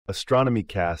Astronomy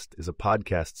Cast is a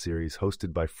podcast series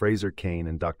hosted by Fraser Cain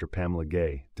and Dr. Pamela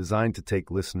Gay, designed to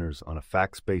take listeners on a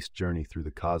facts-based journey through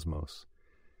the cosmos.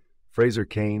 Fraser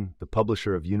Cain, the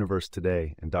publisher of Universe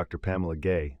Today, and Dr. Pamela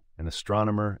Gay, an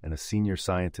astronomer and a senior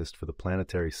scientist for the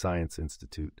Planetary Science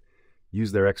Institute,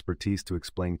 use their expertise to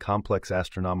explain complex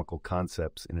astronomical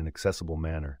concepts in an accessible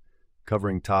manner,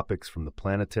 covering topics from the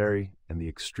planetary and the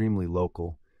extremely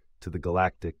local to the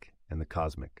galactic and the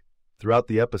cosmic. Throughout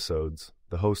the episodes,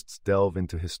 the hosts delve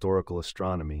into historical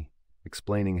astronomy,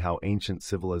 explaining how ancient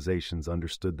civilizations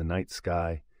understood the night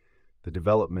sky, the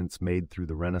developments made through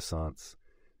the Renaissance,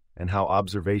 and how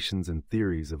observations and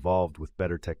theories evolved with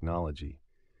better technology.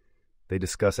 They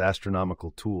discuss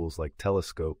astronomical tools like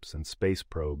telescopes and space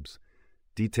probes,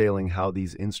 detailing how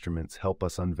these instruments help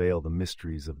us unveil the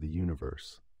mysteries of the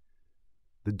universe.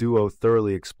 The duo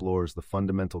thoroughly explores the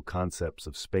fundamental concepts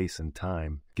of space and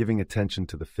time, giving attention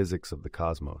to the physics of the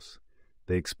cosmos.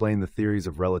 They explain the theories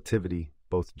of relativity,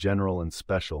 both general and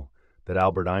special, that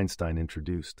Albert Einstein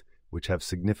introduced, which have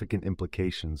significant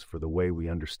implications for the way we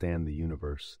understand the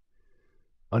universe.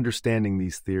 Understanding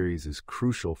these theories is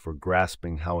crucial for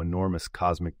grasping how enormous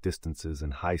cosmic distances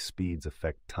and high speeds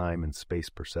affect time and space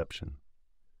perception.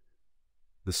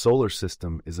 The solar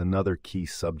system is another key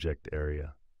subject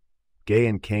area. Gay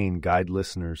and Cain guide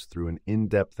listeners through an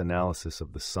in-depth analysis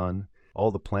of the Sun,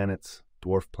 all the planets,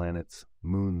 dwarf planets,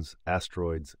 moons,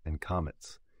 asteroids, and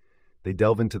comets. They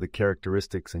delve into the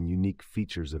characteristics and unique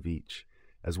features of each,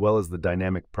 as well as the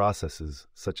dynamic processes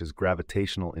such as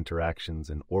gravitational interactions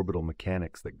and orbital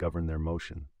mechanics that govern their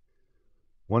motion.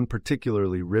 One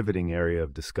particularly riveting area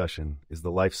of discussion is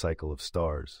the life cycle of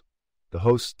stars. The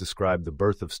hosts describe the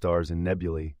birth of stars in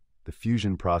nebulae, the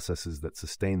fusion processes that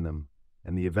sustain them,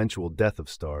 and the eventual death of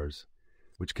stars,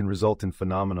 which can result in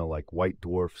phenomena like white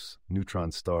dwarfs,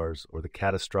 neutron stars, or the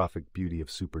catastrophic beauty of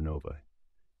supernovae.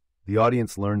 The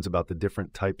audience learns about the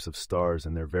different types of stars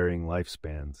and their varying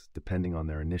lifespans, depending on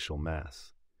their initial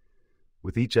mass.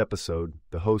 With each episode,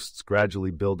 the hosts gradually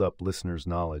build up listeners'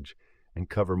 knowledge and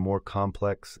cover more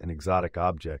complex and exotic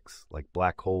objects like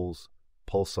black holes,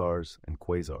 pulsars, and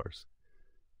quasars.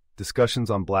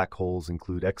 Discussions on black holes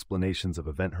include explanations of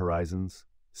event horizons,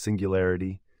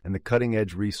 singularity, and the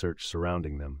cutting-edge research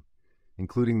surrounding them,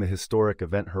 including the historic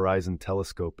Event Horizon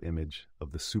Telescope image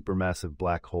of the supermassive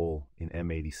black hole in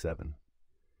M87.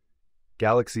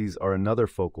 Galaxies are another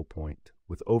focal point,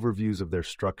 with overviews of their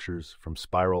structures from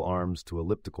spiral arms to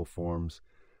elliptical forms,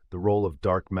 the role of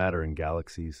dark matter in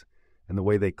galaxies, and the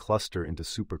way they cluster into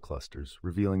superclusters,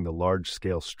 revealing the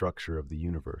large-scale structure of the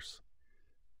universe.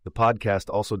 The podcast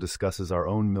also discusses our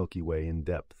own Milky Way in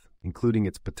depth, including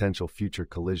its potential future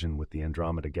collision with the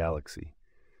Andromeda Galaxy.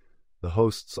 The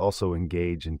hosts also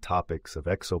engage in topics of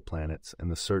exoplanets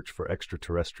and the search for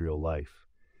extraterrestrial life.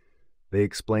 They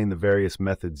explain the various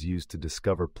methods used to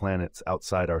discover planets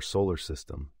outside our solar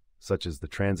system, such as the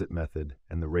transit method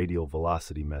and the radial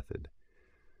velocity method.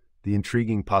 The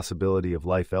intriguing possibility of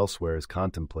life elsewhere is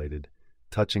contemplated,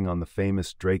 touching on the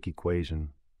famous Drake equation,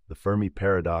 the Fermi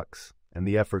paradox, and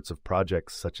the efforts of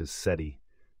projects such as SETI,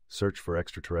 Search for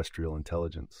Extraterrestrial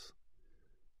Intelligence.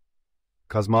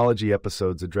 Cosmology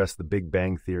episodes address the Big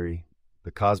Bang Theory,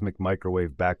 the cosmic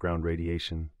microwave background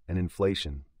radiation, and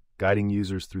inflation, guiding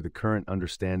users through the current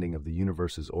understanding of the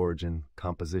universe's origin,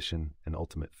 composition, and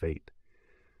ultimate fate.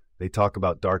 They talk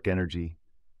about dark energy,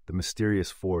 the mysterious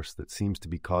force that seems to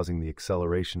be causing the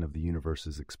acceleration of the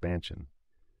universe's expansion.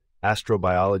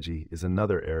 Astrobiology is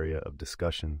another area of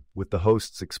discussion, with the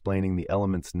hosts explaining the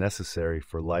elements necessary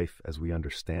for life as we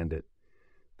understand it,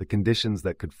 the conditions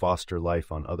that could foster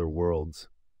life on other worlds,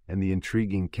 and the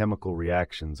intriguing chemical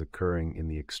reactions occurring in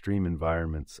the extreme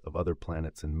environments of other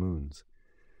planets and moons.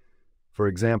 For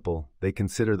example, they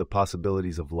consider the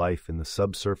possibilities of life in the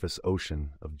subsurface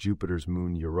ocean of Jupiter's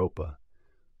moon Europa,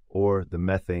 or the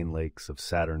methane lakes of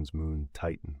Saturn's moon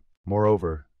Titan.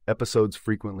 Moreover, episodes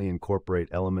frequently incorporate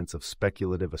elements of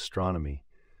speculative astronomy,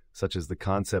 such as the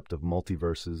concept of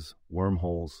multiverses,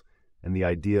 wormholes, and the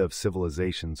idea of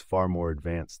civilizations far more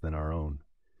advanced than our own.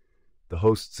 The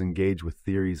hosts engage with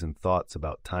theories and thoughts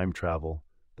about time travel,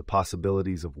 the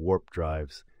possibilities of warp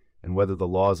drives, and whether the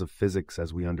laws of physics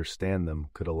as we understand them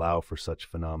could allow for such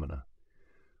phenomena.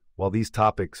 While these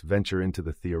topics venture into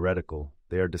the theoretical,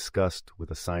 they are discussed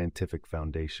with a scientific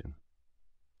foundation.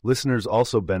 Listeners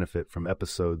also benefit from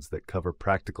episodes that cover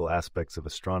practical aspects of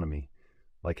astronomy,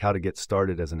 like how to get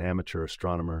started as an amateur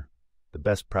astronomer, the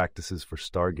best practices for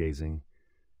stargazing,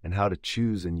 and how to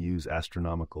choose and use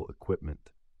astronomical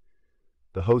equipment.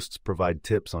 The hosts provide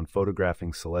tips on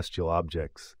photographing celestial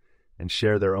objects and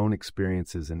share their own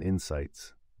experiences and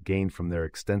insights, gained from their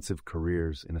extensive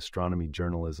careers in astronomy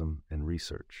journalism and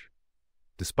research.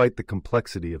 Despite the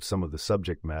complexity of some of the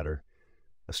subject matter,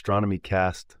 Astronomy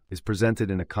Cast is presented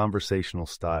in a conversational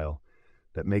style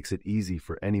that makes it easy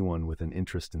for anyone with an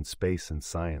interest in space and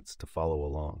science to follow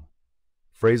along.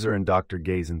 Fraser and Dr.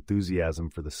 Gay's enthusiasm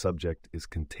for the subject is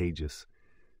contagious,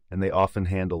 and they often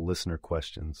handle listener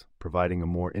questions, providing a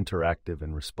more interactive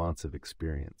and responsive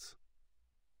experience.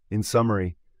 In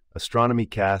summary, Astronomy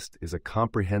Cast is a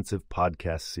comprehensive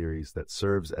podcast series that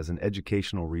serves as an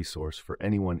educational resource for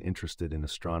anyone interested in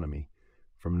astronomy,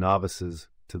 from novices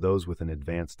to those with an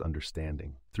advanced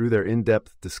understanding. Through their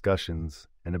in-depth discussions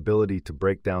and ability to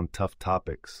break down tough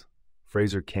topics,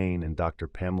 Fraser Cain and Dr.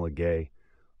 Pamela Gay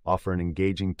offer an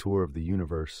engaging tour of the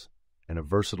universe and a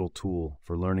versatile tool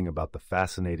for learning about the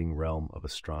fascinating realm of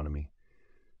astronomy.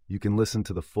 You can listen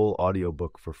to the full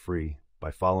audiobook for free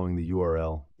by following the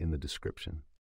URL in the description.